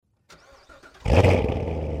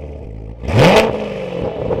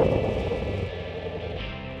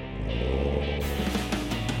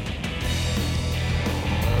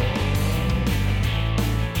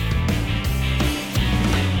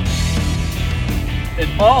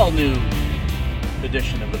an all-new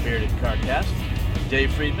edition of the Bearded Cardcast.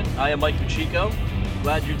 Dave Friedman. I am Mike Pacheco.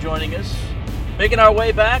 Glad you're joining us. Making our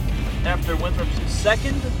way back after Winthrop's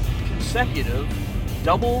second consecutive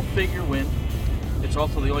double-figure win. It's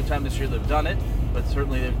also the only time this year they've done it, but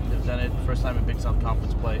certainly they've done it first time in Big South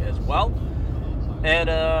Conference play as well. And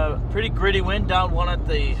a pretty gritty win, down one at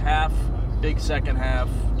the half, big second half.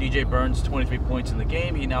 DJ Burns, 23 points in the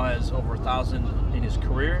game. He now has over 1,000 in his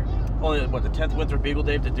career. Only, the 10th Winthrop Eagle,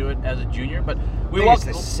 Dave, to do it as a junior. But we I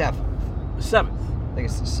think it's the 7th. The 7th. I think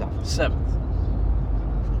it's the 7th.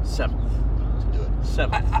 7th to do it.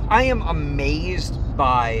 7th. I am amazed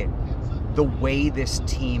by the way this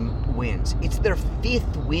team wins. It's their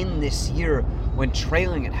 5th win this year when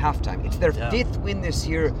trailing at halftime. It's their 5th win this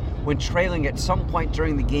year when trailing at some point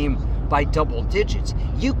during the game by double digits.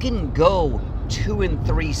 You can go 2 and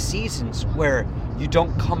 3 seasons where you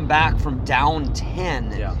don't come back from down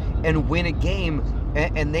 10 and win a game,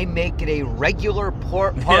 and they make it a regular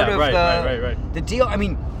part of the deal. I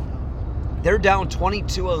mean, they're down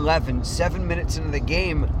 22-11, 7 minutes into the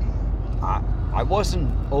game. I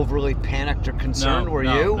wasn't overly panicked or concerned, were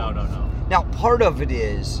you? No. Now, part of it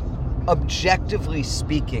is, objectively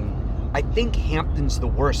speaking, I think Hampton's the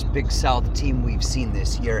worst Big South team we've seen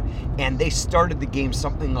this year, and they started the game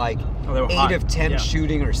something like 8 of 10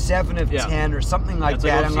 shooting or 7 of 10 or something like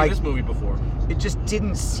that. I've seen this movie before. It just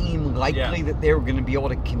didn't seem likely that they were going to be able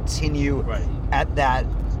to continue at that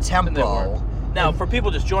tempo. Now, for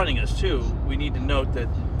people just joining us, too, we need to note that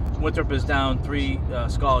Winthrop is down 3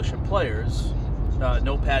 scholarship players.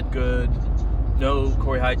 No Pat Good, no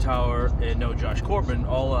Corey Hightower, and no Josh Corbin,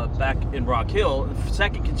 all back in Rock Hill.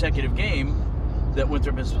 Second consecutive game that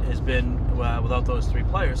Winthrop has been without those 3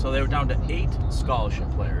 players. So they were down to 8 scholarship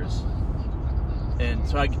players. And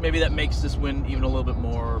so maybe that makes this win even a little bit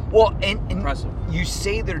more impressive. You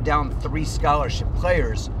say they're down 3 scholarship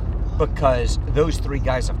players because those 3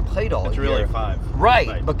 guys have played all year. It's really 5.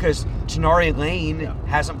 Right, because Janari Lane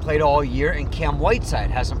hasn't played all year and Cam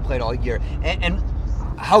Whiteside hasn't played all year. And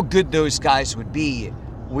how good those guys would be,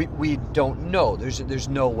 we don't know. There's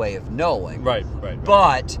no way of knowing. Right.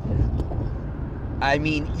 But, I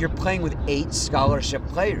mean, you're playing with 8 scholarship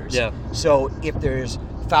players. Yeah. So if there's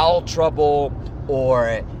foul trouble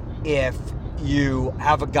or if you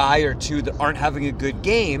have a guy or 2 that aren't having a good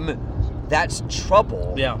game, that's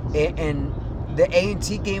trouble. Yeah. And the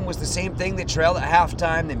A&T game was the same thing. They trailed at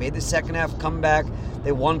halftime. They made the second half comeback.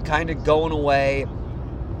 They won kind of going away.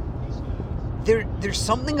 There's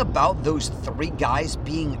something about those 3 guys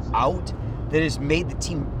being out that has made the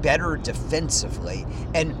team better defensively.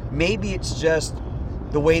 And maybe it's just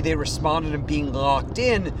the way they responded and being locked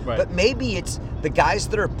in, but maybe it's the guys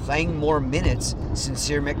that are playing more minutes.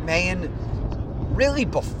 Sincere McMahon, really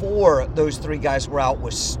before those 3 guys were out,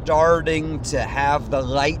 was starting to have the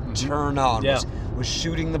light turn on, was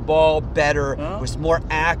shooting the ball better, was more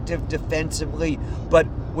active defensively. But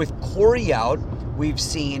with Corey out, we've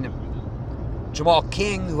seen Jamal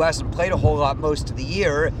King, who hasn't played a whole lot most of the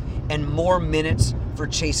year, and more minutes for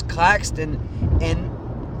Chase Claxton. And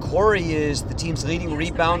Corey is the team's leading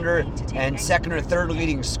rebounder and second or third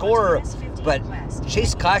leading scorer, but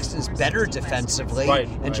Chase Claxton's better defensively,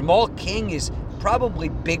 and Jamal King is probably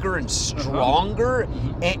bigger and stronger.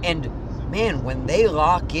 And man, when they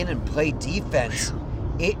lock in and play defense,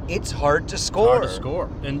 it's hard to score.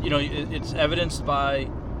 And, it's evidenced by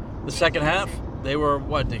the second half. They were,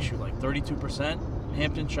 they shoot like 32%?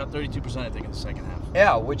 Hampton shot 32%, I think, in the second half.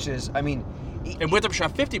 Yeah, which is, I mean... And Winthrop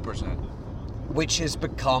shot 50%. Which has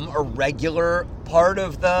become a regular part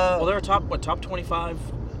of the... Well, they're top 25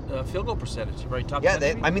 field goal percentage, right? Top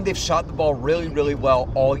 10? They've shot the ball really, really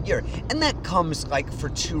well all year. And that comes, for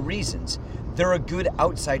 2 reasons. They're a good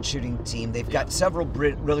outside shooting team. They've got several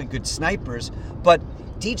really good snipers, but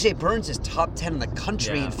DJ Burns is top 10 in the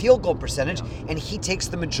country in field goal percentage, and he takes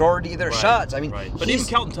the majority of their shots. I mean, but even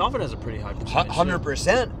Kelton Telford has a pretty high percentage.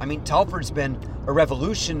 100%. I mean, Telford's been a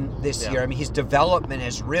revolution this year. I mean, his development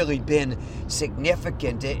has really been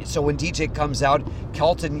significant. So when DJ comes out,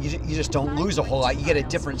 Kelton, you just don't lose a whole lot. You get a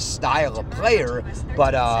different style of player,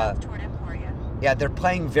 but they're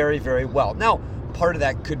playing very, very well. Now, part of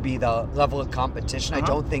that could be the level of competition. I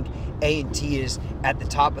don't think A&T is at the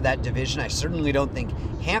top of that division. I certainly don't think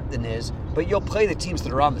Hampton is, but you'll play the teams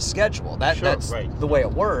that are on the schedule. That's the way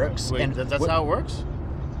it works. Wait, that's how it works?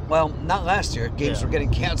 Well, not last year. Games were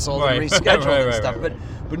getting canceled and rescheduled and stuff,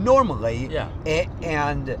 but normally,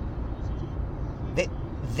 and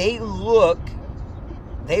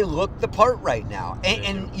they look the part right now.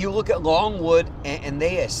 And you look at Longwood, and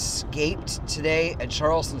they escaped today at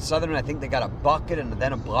Charleston Southern. I think they got a bucket and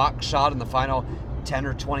then a block shot in the final 10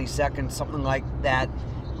 or 20 seconds, something like that.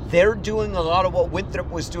 They're doing a lot of what Winthrop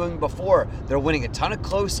was doing before. They're winning a ton of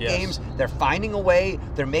close games. They're finding a way.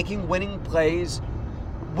 They're making winning plays.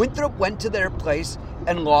 Winthrop went to their place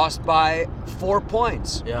and lost by 4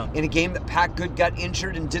 points in a game that Pat Good got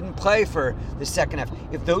injured and didn't play for the second half.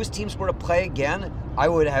 If those teams were to play again, I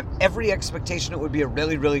would have every expectation it would be a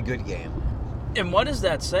really, really good game. And what does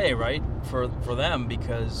that say, right, for them?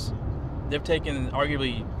 Because they've taken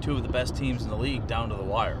arguably two of the best teams in the league down to the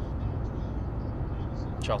wire.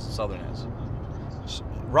 Charleston Southern has.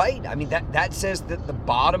 Right. I mean, that says that the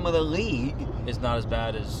bottom of the league is not as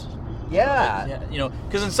bad as... Yeah. You know,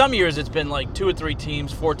 because in some years it's been like 2 or 3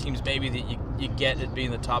 teams, 4 teams maybe that you get it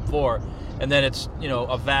being the top 4, and then it's, you know,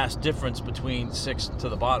 a vast difference between 6 to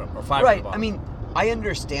the bottom or 5 to the bottom. Right. I mean, I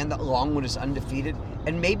understand that Longwood is undefeated,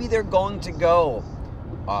 and maybe they're going to go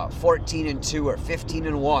 14-2 or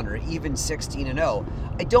 15-1 or even 16-0.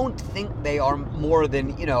 I don't think they are more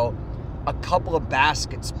than, you know, a couple of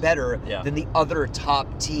baskets better than the other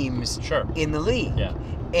top teams in the league. Yeah.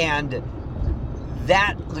 And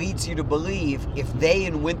that leads you to believe if they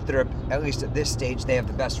and Winthrop, at least at this stage, they have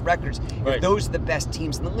the best records. If those are the best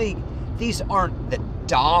teams in the league, these aren't the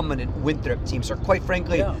dominant Winthrop teams, or quite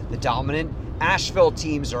frankly, the dominant Asheville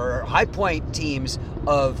teams or High Point teams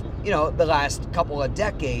of, you know, the last couple of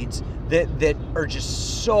decades that are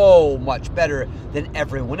just so much better than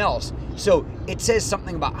everyone else. So it says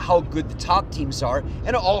something about how good the top teams are, and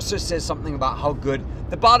it also says something about how good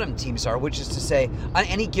the bottom teams are, which is to say, on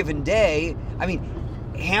any given day, I mean,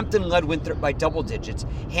 Hampton led Winthrop by double digits.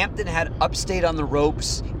 Hampton had Upstate on the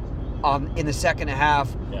ropes in the second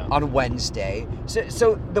half on Wednesday.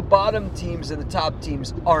 So the bottom teams and the top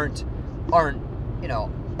teams aren't, you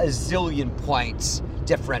know, a zillion points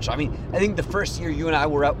differential. I mean, I think the first year you and I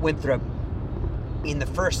were at Winthrop, in the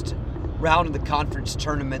first round of the conference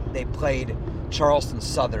tournament, they played Charleston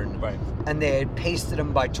Southern, and they had pasted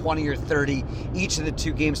them by 20 or 30 each of the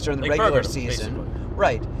 2 games during the regular season. Basically.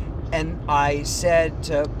 Right. And I said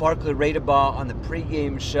to Barclay Radebaugh on the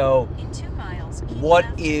pregame show, what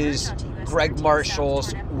is Greg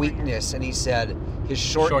Marshall's weakness? And he said his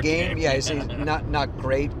short game. Yeah, he's not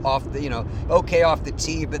great off the, you know, okay off the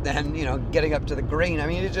tee, but then, you know, getting up to the green. I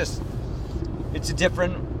mean, it's a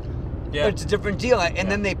different deal. And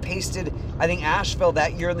then they pasted, I think, Asheville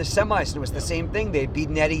that year in the semis, and it was the same thing. They beat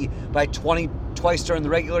Eddie by 20 twice during the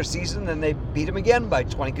regular season, then they beat him again by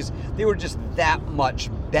 20 because they were just that much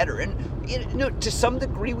better. And, you know, to some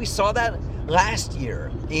degree, we saw that last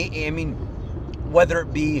year. I mean, whether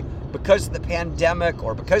it be because of the pandemic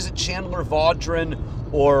or because of Chandler Vaudrin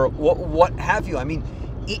or what have you. I mean,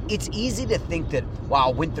 it's easy to think that, wow,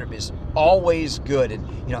 Winthrop is always good. And,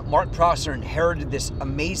 you know, Mark Prosser inherited this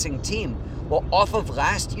amazing team. Well, off of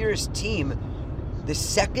last year's team, the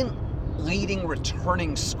second leading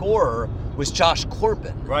returning scorer was Josh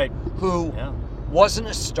Corbin, who wasn't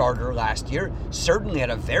a starter last year, certainly had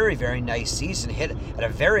a very, very nice season, hit at a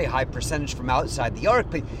very high percentage from outside the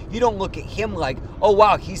arc, but you don't look at him like, oh,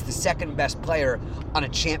 wow, he's the second best player on a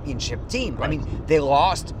championship team. I mean, they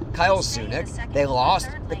lost Kyle Sunick, they lost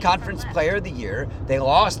the Conference Player of the Year, they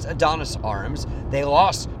lost Adonis Arms, they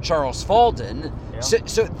lost Charles Falden.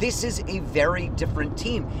 So this is a very different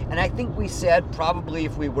team. And I think we said, probably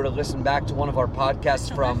if we were to listen back to one of our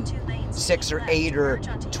podcasts from 6 or 8 or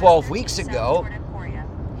 12 weeks ago,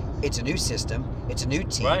 it's a new system, it's a new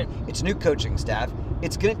team, it's a new coaching staff,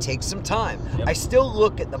 it's going to take some time. I still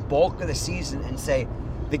look at the bulk of the season and say,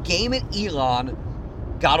 the game at Elon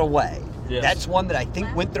got away. That's one that I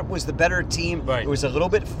think Winthrop was the better team. It was a little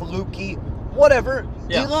bit fluky. Whatever.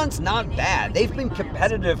 Elon's not bad. They've been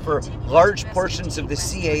competitive for large portions of the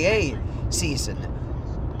CAA season.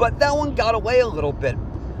 But that one got away a little bit.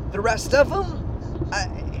 The rest of them,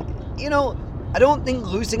 I don't think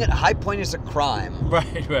losing at High Point is a crime.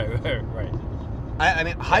 Right. I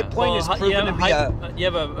mean, High Point is proven to be You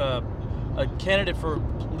have a candidate for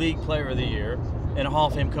League Player of the Year and a Hall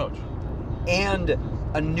of Fame coach. And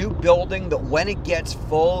a new building that when it gets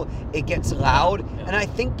full, it gets loud. And I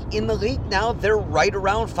think in the league now, they're right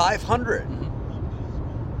around 500.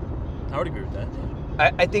 I would agree with that.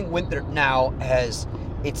 I think Winthrop now has,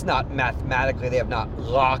 it's not mathematically, they have not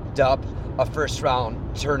locked up a first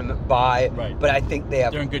round tournament bye, but I think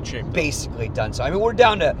they're in good shape. Basically done so. I mean, we're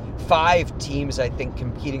down to 5 teams, I think,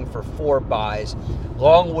 competing for 4 byes.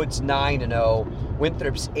 Longwood's 9-0,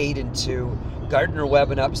 Winthrop's 8-2,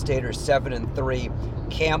 Gardner-Webb and Upstate are 7-3,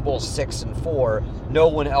 Campbell 6-4. No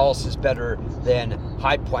one else is better than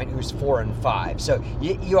High Point, who's 4-5. So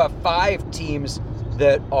you have 5 teams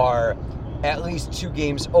that are at least 2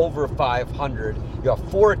 games over 500. You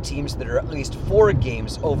have 4 teams that are at least 4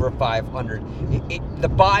 games over 500. The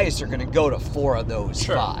buys are going to go to 4 of those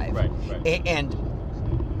 5. Right. And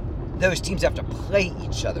those teams have to play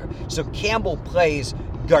each other. So Campbell plays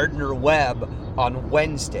Gardner-Webb on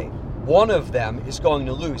Wednesday. One of them is going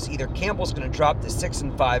to lose. Either Campbell's going to drop to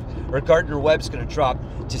 6-5, or Gardner-Webb's going to drop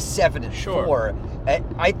to 7-4.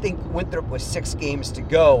 I think Winthrop with 6 games to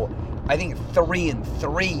go. I think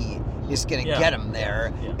 3-3 is going to get him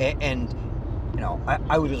there. Yeah. And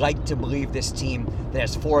I would like to believe this team that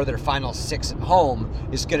has 4 of their final 6 at home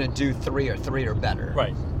is going to do 3 or better.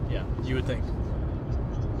 Right. Yeah. You would think.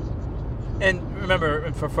 And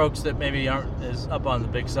remember, for folks that maybe aren't as up on the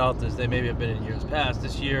Big South as they maybe have been in years past,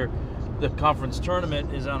 this year the conference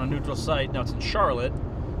tournament is on a neutral site. Now it's in Charlotte,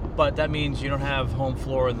 but that means you don't have home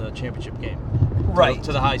floor in the championship game. Right.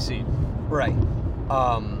 To the high seed. Right.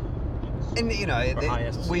 And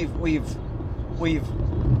we've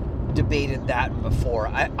debated that before.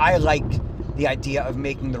 I like the idea of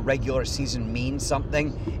making the regular season mean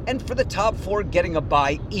something. And for the top 4, getting a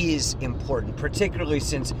bye is important, particularly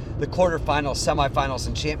since the quarterfinals, semifinals,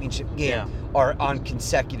 and championship game are on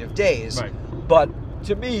consecutive days. Right. But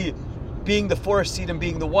to me, being the 4th seed and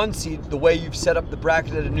being the 1 seed, the way you've set up the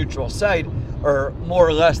bracket at a neutral site, are more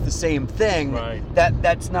or less the same thing. Right.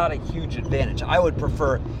 That's not a huge advantage. I would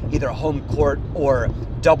prefer either home court or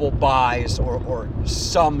double buys or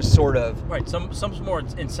some sort of some more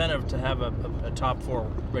incentive to have a top 4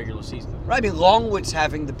 regular season. Right. I mean, Longwood's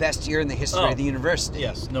having the best year in the history of the university.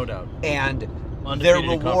 Yes, no doubt. And Undefeated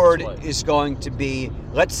their reward is going to be,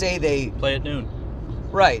 let's say they play at noon.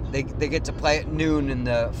 Right. They get to play at noon, and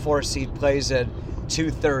the 4 seed plays at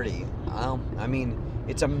 2:30. I mean,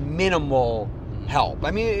 it's a minimal help.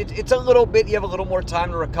 I mean, it's a little bit. You have a little more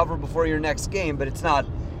time to recover before your next game, but it's not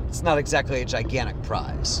exactly a gigantic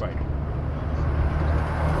prize. Right.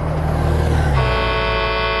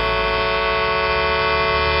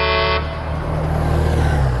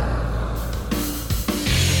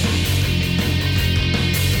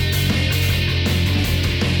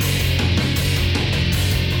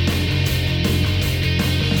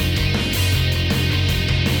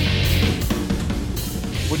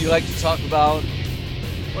 Would you like to talk about?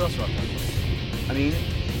 What else do you want to talk about? I mean,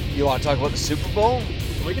 you want to talk about the Super Bowl?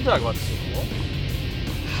 We can talk about the Super Bowl.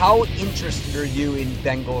 How interested are you in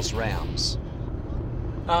Bengals-Rams?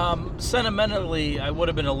 Sentimentally, I would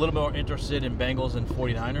have been a little more interested in Bengals and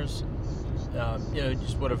 49ers. It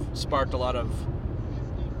just would have sparked a lot of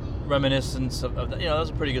reminiscence of that. That was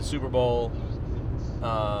a pretty good Super Bowl.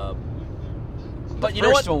 But the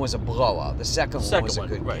first one was a blowout. The second one was a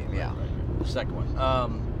good game. Yeah. Right. The second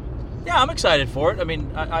one. I'm excited for it. I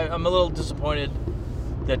mean, I'm a little disappointed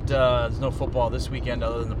that there's no football this weekend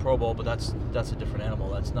other than the Pro Bowl, but that's a different animal.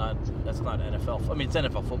 That's not NFL. I mean, it's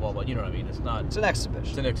NFL football, but you know what I mean. It's not. It's an exhibition.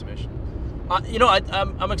 It's an exhibition.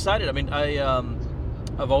 I'm excited. I mean,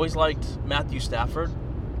 I've always liked Matthew Stafford,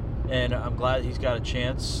 and I'm glad he's got a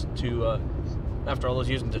chance to, after all those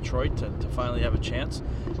years in Detroit, to finally have a chance.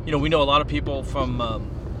 We know a lot of people from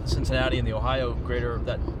Cincinnati and the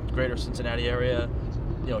greater Cincinnati area.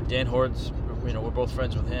 Dan Hortz, we're both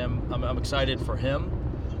friends with him. I'm excited for him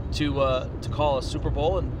to call a Super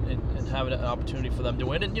Bowl and have an opportunity for them to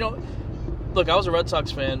win. And look, I was a Red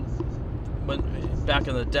Sox fan back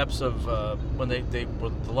in the depths of when they were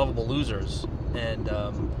the lovable losers, and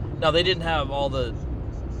now they didn't have all the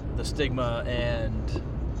stigma and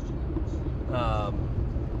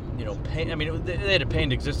pain. I mean, they had a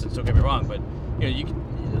pained existence. Don't get me wrong, but the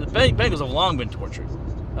Bengals have long been tortured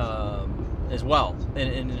as well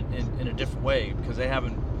in a different way, because they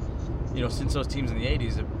haven't, since those teams in the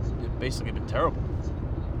 80s have basically been terrible.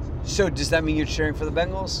 So does that mean you're cheering for the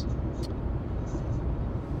Bengals?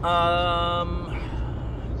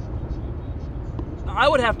 I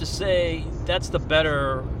would have to say that's the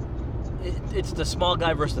better. It's the small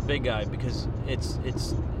guy versus the big guy, because it's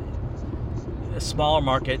a smaller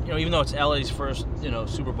market. Even though it's LA's first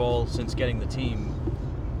Super Bowl since getting the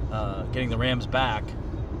Rams back,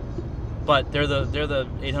 but they're the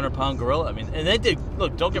 800-pound gorilla. I mean, and they did.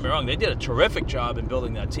 Look, don't get me wrong. They did a terrific job in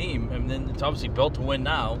building that team, and then it's obviously built to win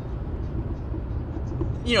now.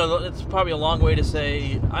 It's probably a long way to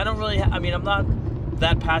say I don't really. I'm not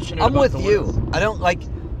that passionate. I'm about with you.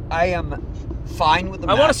 I am fine with the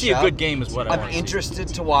matchup. I want to see a good game, is what I want to see. I'm interested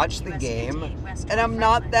to watch the game, and I'm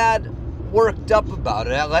not that worked up about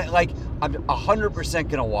it. I'm 100% going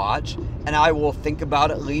to watch, and I will think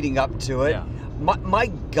about it leading up to it. Yeah. My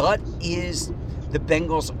gut is the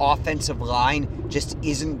Bengals' offensive line just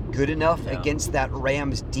isn't good enough against that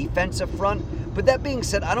Rams defensive front. But that being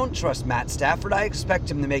said, I don't trust Matt Stafford. I expect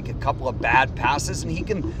him to make a couple of bad passes, and he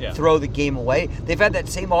can throw the game away. They've had that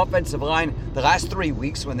same offensive line the last 3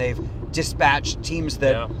 weeks when they've dispatched teams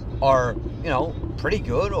that are, pretty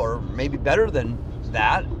good or maybe better than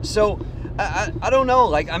that. So I don't know.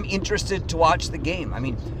 Like, I'm interested to watch the game. I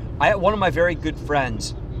mean, one of my very good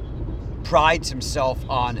friends prides himself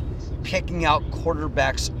on picking out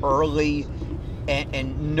quarterbacks early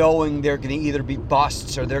and knowing they're going to either be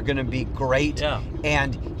busts or they're going to be great. Yeah.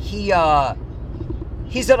 And he's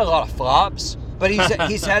had a lot of flops, but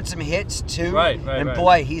he's had some hits too. Right. And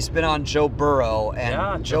boy, he's been on Joe Burrow,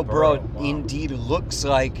 and Joe Burrow indeed looks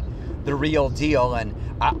like the real deal. And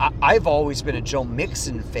I've always been a Joe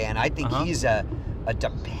Mixon fan. I think he's a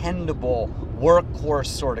dependable workhorse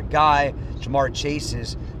sort of guy. Jamar Chase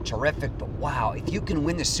is terrific, but wow, if you can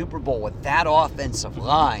win the Super Bowl with that offensive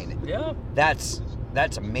line, that's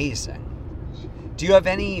amazing. Do you have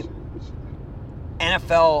any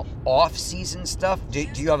NFL off-season stuff? Do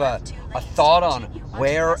you have a thought on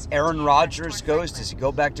where Aaron Rodgers goes? Does he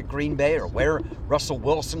go back to Green Bay, or where Russell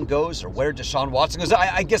Wilson goes, or where Deshaun Watson goes?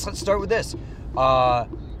 I guess let's start with this.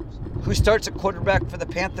 Who starts at quarterback for the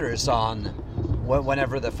Panthers on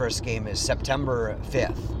whenever the first game is, September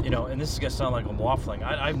 5th? And this is going to sound like I'm waffling.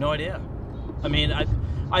 I have no idea. I mean,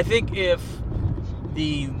 I think if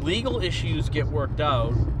the legal issues get worked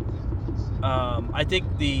out, I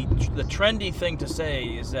think the trendy thing to say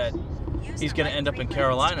is that he's going to end up in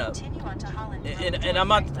Carolina. And I'm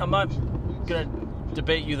not going to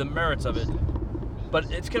debate you the merits of it, but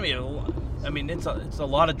it's going to be it's a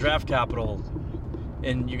lot of draft capital,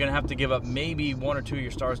 and you're going to have to give up maybe one or two of your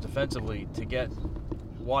stars defensively to get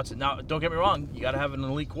Watson. Now, don't get me wrong, you got to have an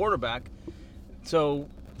elite quarterback. So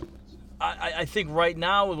I think right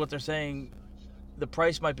now with what they're saying, the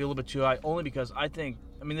price might be a little bit too high, only because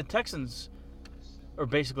the Texans are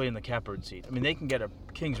basically in the catbird seat. I mean, they can get a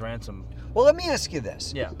king's ransom. Well, let me ask you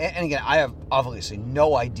this. Yeah. And again, I have obviously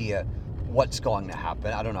no idea what's going to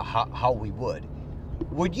happen. I don't know how we would.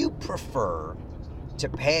 Would you prefer to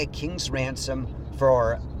pay a king's ransom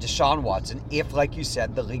for Deshaun Watson if, like you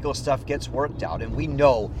said, the legal stuff gets worked out, and we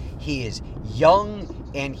know he is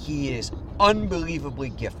young and he is unbelievably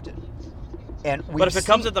gifted? But if it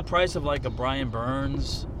comes at the price of like a Brian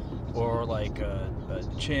Burns or like a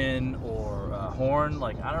Chin or a Horn,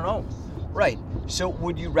 I don't know. Right. So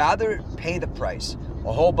would you rather pay the price,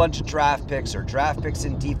 a whole bunch of draft picks or draft picks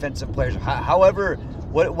and defensive players, however,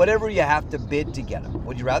 whatever you have to bid to get them?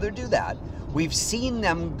 Would you rather do that? We've seen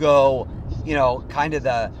them go, kind of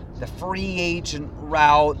the free agent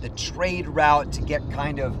route, the trade route to get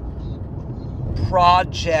kind of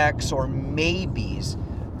projects or maybes.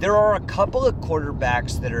 There are a couple of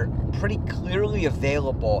quarterbacks that are pretty clearly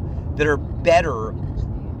available that are better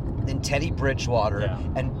than Teddy Bridgewater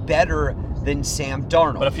and better than Sam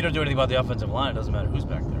Darnold. But if you don't do anything about the offensive line, it doesn't matter who's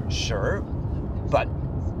back there. Sure. But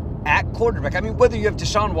at quarterback, whether you have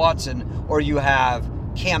Deshaun Watson or you have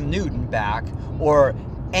Cam Newton back or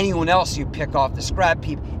anyone else you pick off the scrap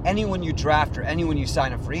heap, anyone you draft or anyone you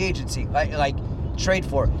sign a free agency, like trade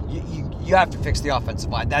for, you have to fix the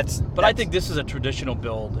offensive line. But I think this is a traditional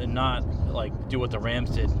build and not do what the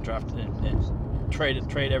Rams did and draft and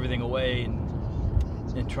trade everything away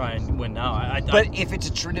and try and win now. But if it's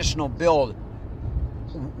a traditional build,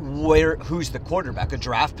 who's the quarterback? A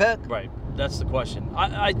draft pick? Right. That's the question.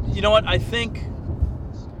 You know what? I think,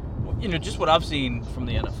 just what I've seen from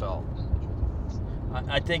the NFL,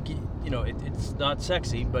 I think, it's not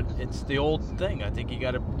sexy, but it's the old thing. I think you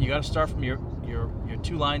got to start from your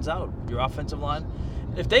two lines out, your offensive line.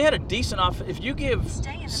 If they had a decent if you give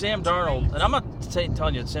Sam Darnold, and I'm not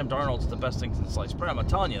telling you that Sam Darnold's the best thing since sliced bread, I'm not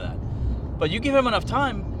telling you that, but you give him enough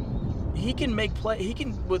time, he can make play. He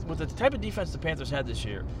can with the type of defense the Panthers had this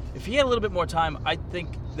year. If he had a little bit more time, I think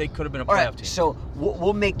they could have been a playoff team. So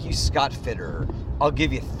we'll make you Scott Fitterer. I'll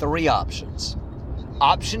give you three options.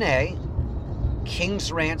 Option A,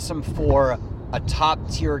 king's ransom for a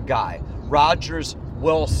top-tier guy. Rodgers,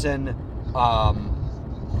 Wilson,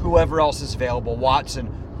 whoever else is available, Watson,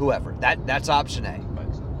 whoever. That's option A. Right.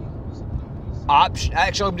 Actually,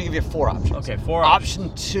 I'm going to give you four options. Okay, four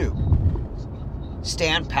options. Option 2,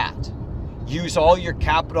 stand pat. Use all your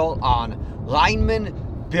capital on linemen.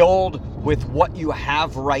 Build with what you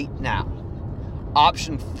have right now.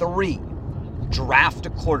 Option 3, draft a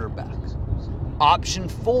quarterback. Option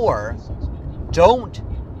 4, don't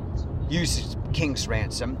use king's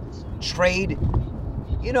ransom. Trade,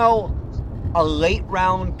 a late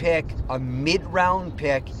round pick, a mid round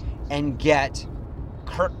pick, and get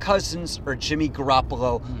Kirk Cousins or Jimmy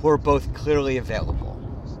Garoppolo, who are both clearly available?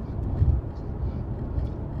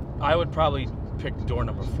 I would probably pick door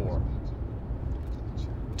number 4.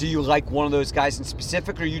 Do you like one of those guys in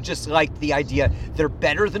specific, or you just like the idea they're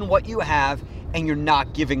better than what you have and you're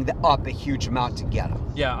not giving up a huge amount to get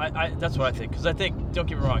them? Yeah, that's what I think. Because I think, don't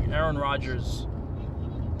get me wrong, Aaron Rodgers,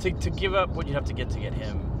 to give up what you have to get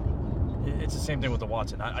him, it's the same thing with the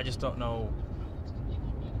Watson. I just don't know.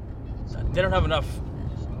 They don't have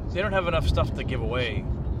enough stuff to give away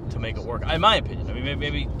to make it work, in my opinion. I mean,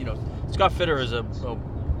 maybe Scott Fitter is a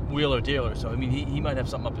wheeler dealer, so I mean he might have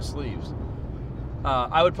something up his sleeves.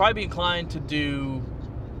 I would probably be inclined to do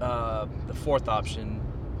the 4th option,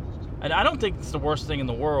 and I don't think it's the worst thing in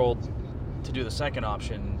the world to do the 2nd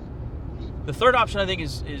option. The 3rd option I think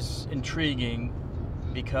is intriguing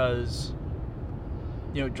because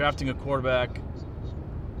drafting a quarterback.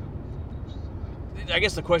 I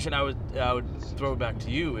guess the question I would throw back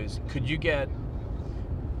to you is, can you get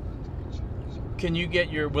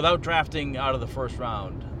your, without drafting out of the first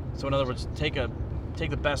round? So in other words, take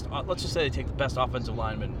the best. Let's just say they take the best offensive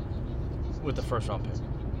lineman with the first round pick.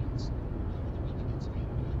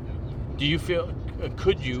 Do you feel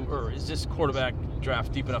could you, or is this quarterback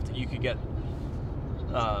draft deep enough that you could get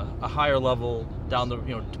a higher level down the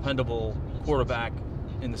dependable quarterback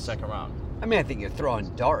in the 2nd round? I mean, I think you're throwing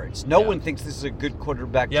darts. No one thinks this is a good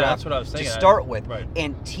quarterback draft that's what I was thinking. to start with. Right.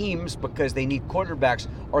 And teams, because they need quarterbacks,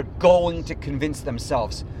 are going to convince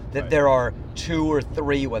themselves that there are 2 or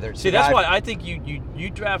 3, whether it's... See, that's why I think you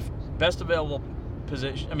draft best available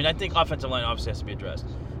position. I mean, I think offensive line obviously has to be addressed.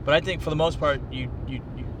 But I think for the most part, you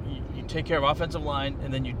take care of offensive line,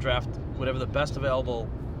 and then you draft whatever the best available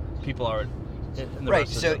people are in the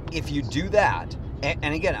rest of so if you do that,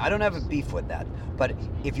 and again, I don't have a beef with that, but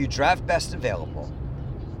if you draft best available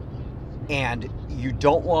and you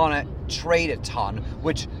don't want to trade a ton,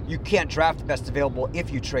 which you can't draft best available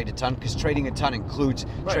if you trade a ton, because trading a ton includes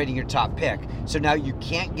trading your top pick. So now you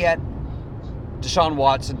can't get Deshaun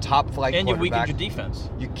Watson, top flight and quarterback. And you weakened your defense.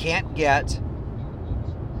 You can't get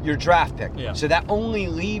your draft pick. Yeah. So that only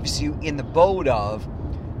leaves you in the boat of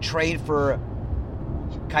trade for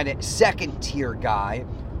kind of 2nd tier guy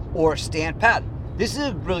or stand pat. This is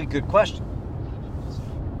a really good question.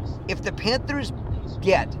 If the Panthers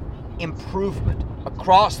get improvement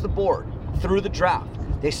across the board through the draft,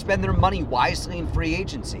 they spend their money wisely in free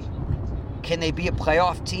agency, can they be a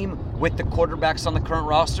playoff team with the quarterbacks on the current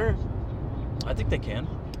roster? I think they can.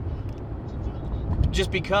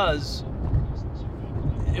 Just because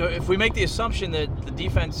if we make the assumption that the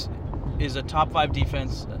defense is a top 5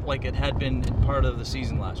 defense like it had been in part of the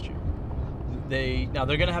season last year, they're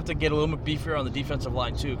going to have to get a little bit beefier on the defensive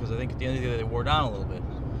line too, because I think at the end of the day they wore down a little bit.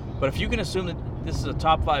 But if you can assume that this is a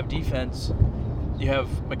top 5 defense, you have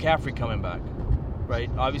McCaffrey coming back, right?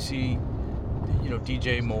 Obviously,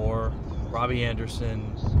 DJ Moore, Robbie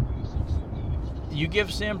Anderson. You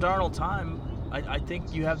give Sam Darnold time, I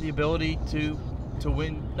think you have the ability to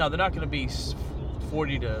win. Now they're not going to be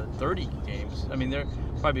 40 to 30 games. I mean, they're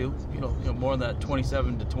probably more than that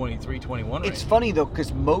 27 to 23, 21 range. It's funny though,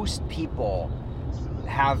 because most people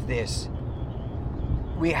have this,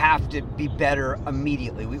 we have to be better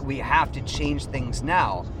immediately. We have to change things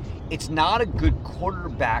now. It's not a good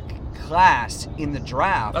quarterback class in the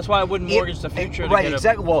draft. That's why I wouldn't mortgage the future. Right,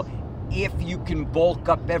 exactly. Well, if you can bulk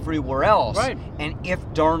up everywhere else, right, and if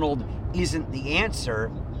Darnold isn't the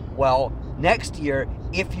answer, well, next year,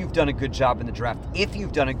 if you've done a good job in the draft, if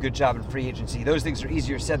you've done a good job in free agency, those things are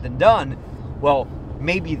easier said than done. Well,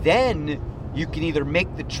 maybe then you can either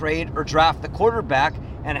make the trade or draft the quarterback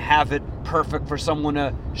and have it perfect for someone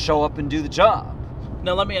to show up and do the job.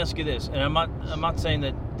 Now, let me ask you this, and I'm not saying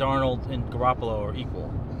that Darnold and Garoppolo are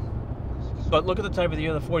equal, but look at the type of the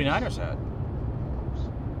year the 49ers had.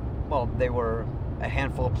 Well, they were a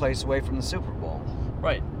handful of plays away from the Super Bowl.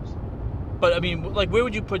 Right. But I mean, like, where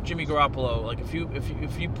would you put Jimmy Garoppolo? Like, if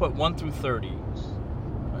you put 1 through 30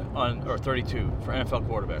 on, or 32 for NFL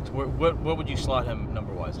quarterbacks, what would you slot him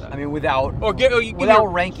number-wise at? I mean, without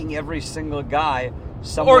ranking every single guy,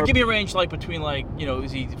 somewhere, or give me a range like between, like,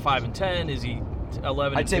 is he 5 and 10? Is he 11 and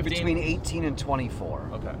 15? I'd say between 18 and 24.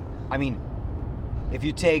 Okay. I mean, if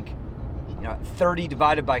you take 30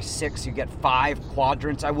 divided by 6, you get 5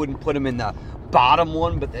 quadrants. I wouldn't put him in the bottom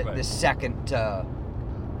one, but the second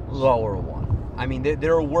lower one. I mean,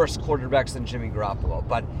 there are worse quarterbacks than Jimmy Garoppolo,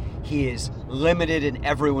 but he is limited, and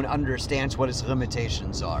everyone understands what his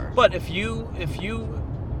limitations are. But if you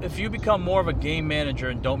become more of a game manager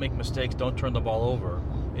and don't make mistakes, don't turn the ball over,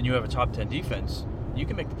 and you have a top 10 defense, you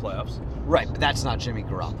can make the playoffs. Right, but that's not Jimmy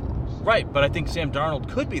Garoppolo. Right, but I think Sam Darnold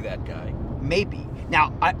could be that guy. maybe.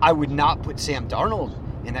 Now, I would not put Sam Darnold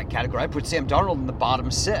in that category. I'd put Sam Darnold in the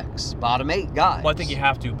bottom 6, bottom 8 guys. Well, I think you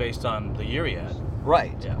have to based on the year he had.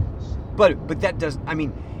 Right. Yeah. But that doesn't, I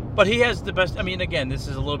mean... But he has the best, I mean, again, this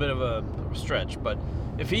is a little bit of a stretch, but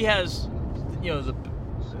if he has,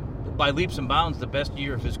 by leaps and bounds, the best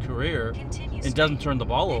year of his career and doesn't turn the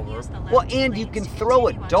ball over. Well, and you can throw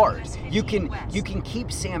a dart. You can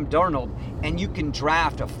keep Sam Darnold, and you can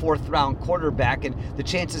draft a 4th-round quarterback, and the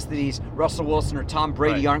chances that he's Russell Wilson or Tom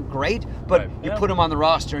Brady aren't great, but you put him on the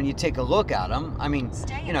roster and you take a look at him. I mean,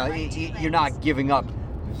 you're not giving up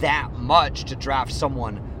that much to draft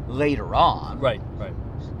someone later on. Right.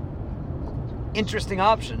 Interesting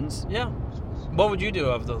options. Yeah. What would you do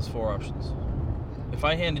of those 4 options? If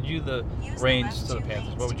I handed you the reins to the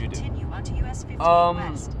Panthers, what would you do?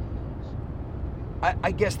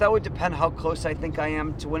 I guess that would depend how close I think I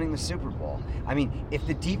am to winning the Super Bowl. I mean, if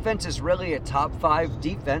the defense is really a top 5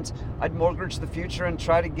 defense, I'd mortgage the future and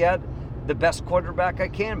try to get the best quarterback I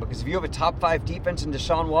can, because if you have a top 5 defense in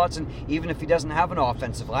Deshaun Watson, even if he doesn't have an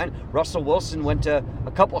offensive line, Russell Wilson went to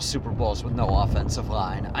a couple of Super Bowls with no offensive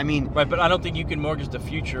line. I mean... Right, but I don't think you can mortgage the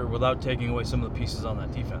future without taking away some of the pieces on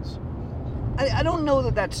that defense. I don't know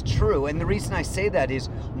that that's true, and the reason I say that is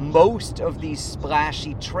most of these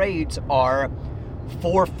splashy trades are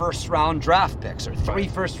 4 first-round draft picks, or 3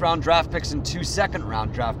 first-round draft picks and 2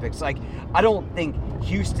 second-round draft picks. Like, I don't think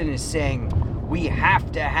Houston is saying we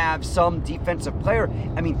have to have some defensive player.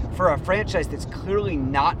 I mean, for a franchise that's clearly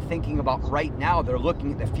not thinking about right now, they're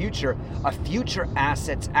looking at the future. A future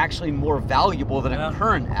asset's actually more valuable than a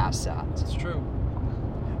current asset. That's true.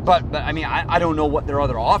 But I mean, I don't know what their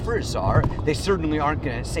other offers are. They certainly aren't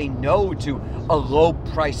going to say no to a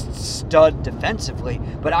low-priced stud defensively.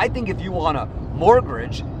 But I think if you want to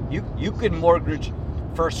mortgage, you can mortgage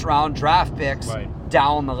first-round draft picks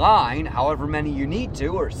down the line, however many you need to,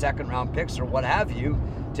 or second-round picks or what have you,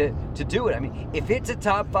 to do it. I mean, if it's a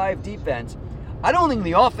top 5 defense, I don't think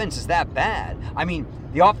the offense is that bad. I mean,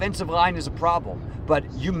 the offensive line is a problem.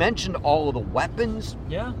 But you mentioned all of the weapons.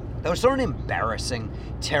 Yeah. Those aren't embarrassing,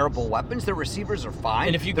 terrible weapons. The receivers are fine.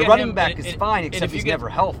 And if you the get running back is fine, except he's never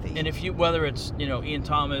healthy. And if you, whether it's Ian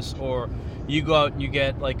Thomas, or you go out and you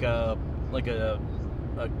get like a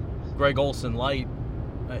Greg Olsen light,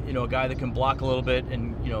 a guy that can block a little bit,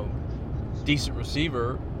 and decent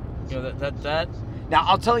receiver, that. Now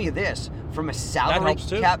I'll tell you this: from a salary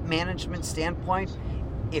cap management standpoint,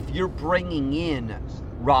 if you're bringing in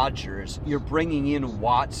Rodgers, you're bringing in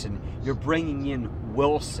Watson, you're bringing in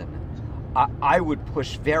Wilson, I would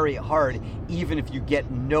push very hard. Even if you get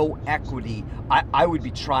no equity, I would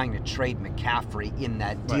be trying to trade McCaffrey in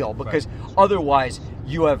that deal, because otherwise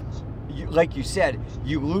you have, like you said,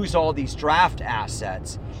 you lose all these draft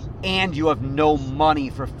assets and you have no money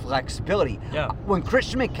for flexibility. Yeah. When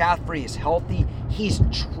Christian McCaffrey is healthy, he's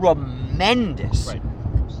tremendous. Right.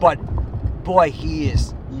 But boy, he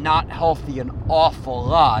is not healthy an awful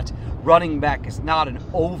lot. Running back is not an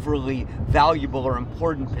overly valuable or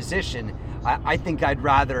important position. I think I'd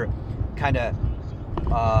rather kind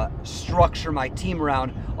of structure my team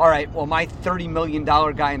around, all right, well, my $30 million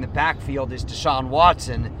guy in the backfield is Deshaun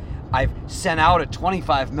Watson. I've sent out a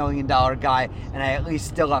 $25 million guy, and I at least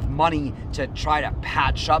still have money to try to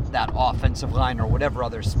patch up that offensive line or whatever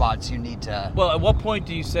other spots you need to. Well, at what point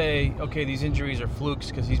do you say, okay, these injuries are flukes,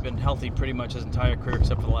 because he's been healthy pretty much his entire career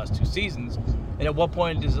except for the last 2 seasons? And at what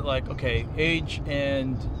point is it like, okay, age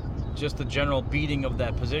and just the general beating of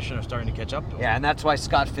that position are starting to catch up to him? Yeah, and that's why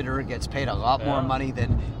Scott Fitterer gets paid a lot more money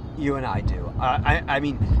than you and I do. I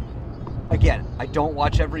mean, again, I don't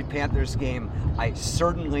watch every Panthers game. I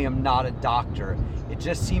certainly am not a doctor. It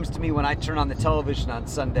just seems to me when I turn on the television on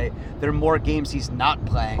Sunday, there are more games he's not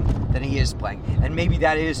playing than he is playing. And maybe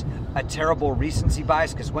that is a terrible recency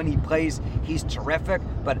bias, because when he plays, he's terrific.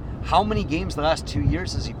 But how many games the last 2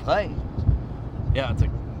 years has he played? Yeah, it's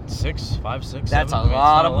like 5, 6, That's 7. a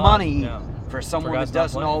lot of money for someone that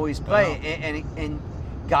doesn't always play. Yeah. And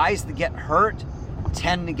guys that get hurt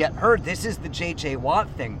tend to get hurt. This is the J.J. Watt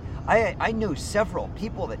thing. I knew several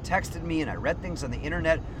people that texted me, and I read things on the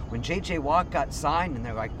internet when J.J. Watt got signed, and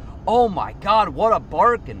they're like, oh my God, what a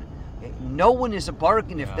bargain. No one is a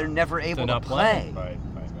bargain if they're never able to play. Right.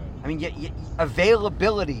 I mean,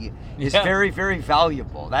 availability is very, very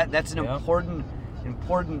valuable. That's an important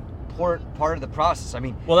part of the process. I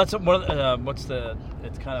mean, well, that's one of the,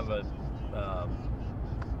 it's kind of a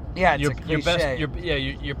it's a cliche.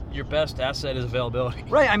 Your best asset is availability.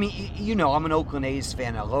 Right. I mean, I'm an Oakland A's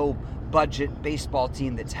fan, a low-budget baseball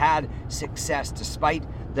team that's had success despite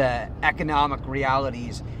the economic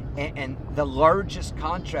realities and the largest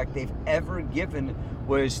contract they've ever given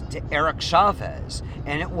was to Eric Chavez,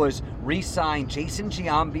 and it was re-sign Jason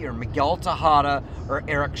Giambi or Miguel Tejada or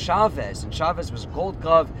Eric Chavez, and Chavez was a Gold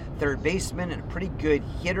Glove third baseman and a pretty good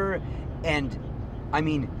hitter. And I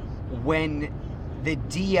mean, when the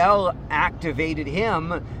DL activated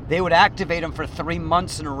him, they would activate him for 3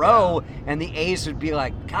 months in a row, and the A's would be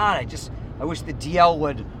like, God, I wish the DL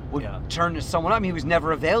would turn to someone up. I mean, he was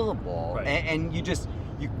never available, right. and you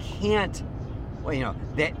can't. Well, you know,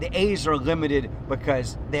 the A's are limited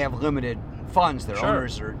because they have limited funds. Their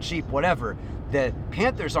owners are cheap, whatever. The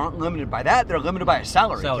Panthers aren't limited by that. They're limited by a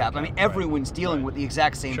salary cap. I mean, everyone's dealing with the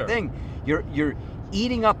exact same thing. You're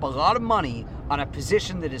eating up a lot of money on a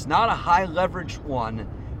position that is not a high leverage one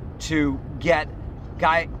to get a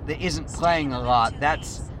guy that isn't playing a lot.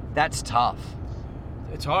 That's tough.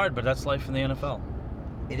 It's hard, but that's life in the NFL.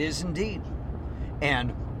 It is indeed.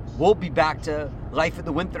 And we'll be back to life at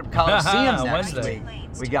the Winthrop Coliseum next week.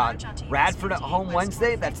 We got Radford at home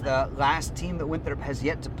Wednesday. That's the last team that Winthrop has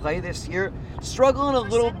yet to play this year. Struggling a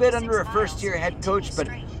little bit under a first-year head coach, but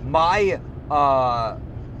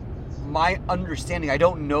my understanding, I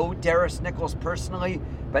don't know Darius Nichols personally,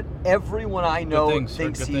 but everyone I know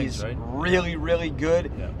thinks he's really, really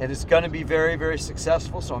good and is going to be very, very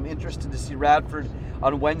successful. So I'm interested to see Radford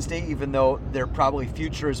on Wednesday, even though their probably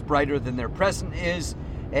future is brighter than their present is.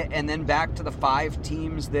 And then back to the 5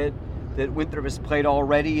 teams that Winthrop has played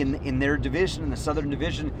already in their division, in the Southern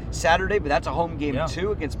Division, Saturday. But that's a home game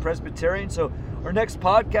too against Presbyterian. So our next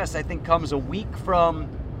podcast, I think, comes a week from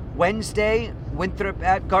Wednesday, Winthrop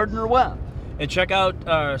at Gardner-Webb. And check out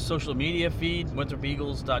our social media feed,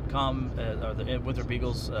 winthropeagles.com, or the Winthrop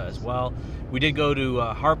Eagles as well. We did go to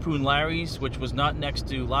Harpoon Larry's, which was not next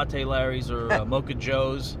to Latte Larry's or Mocha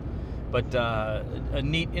Joe's, but a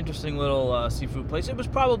neat, interesting little seafood place. It was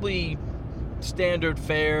probably standard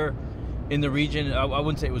fare in the region. I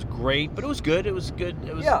wouldn't say it was great, but it was good. It was good.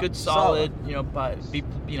 It was good, solid. You know,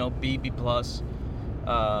 B plus.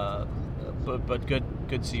 But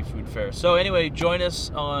good seafood fare. So anyway, join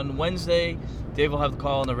us on Wednesday. Dave will have the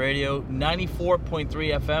call on the radio. 94.3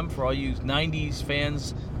 FM for all you 90s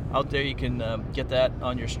fans out there. You can get that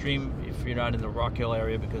on your stream if you're not in the Rock Hill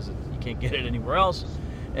area because you can't get it anywhere else.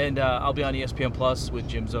 And I'll be on ESPN Plus with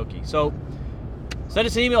Jim Zoki. So send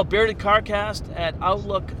us an email,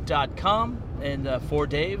 beardedcarcast@outlook.com. And for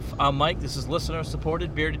Dave, I'm Mike. This is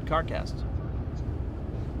listener-supported Bearded Carcast.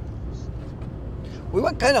 We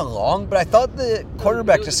went kind of long, but I thought the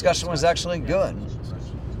quarterback discussion was actually good.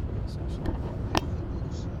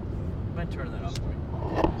 Might turn that off for you.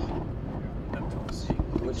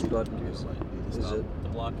 Which button is it? The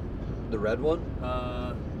block. The red one?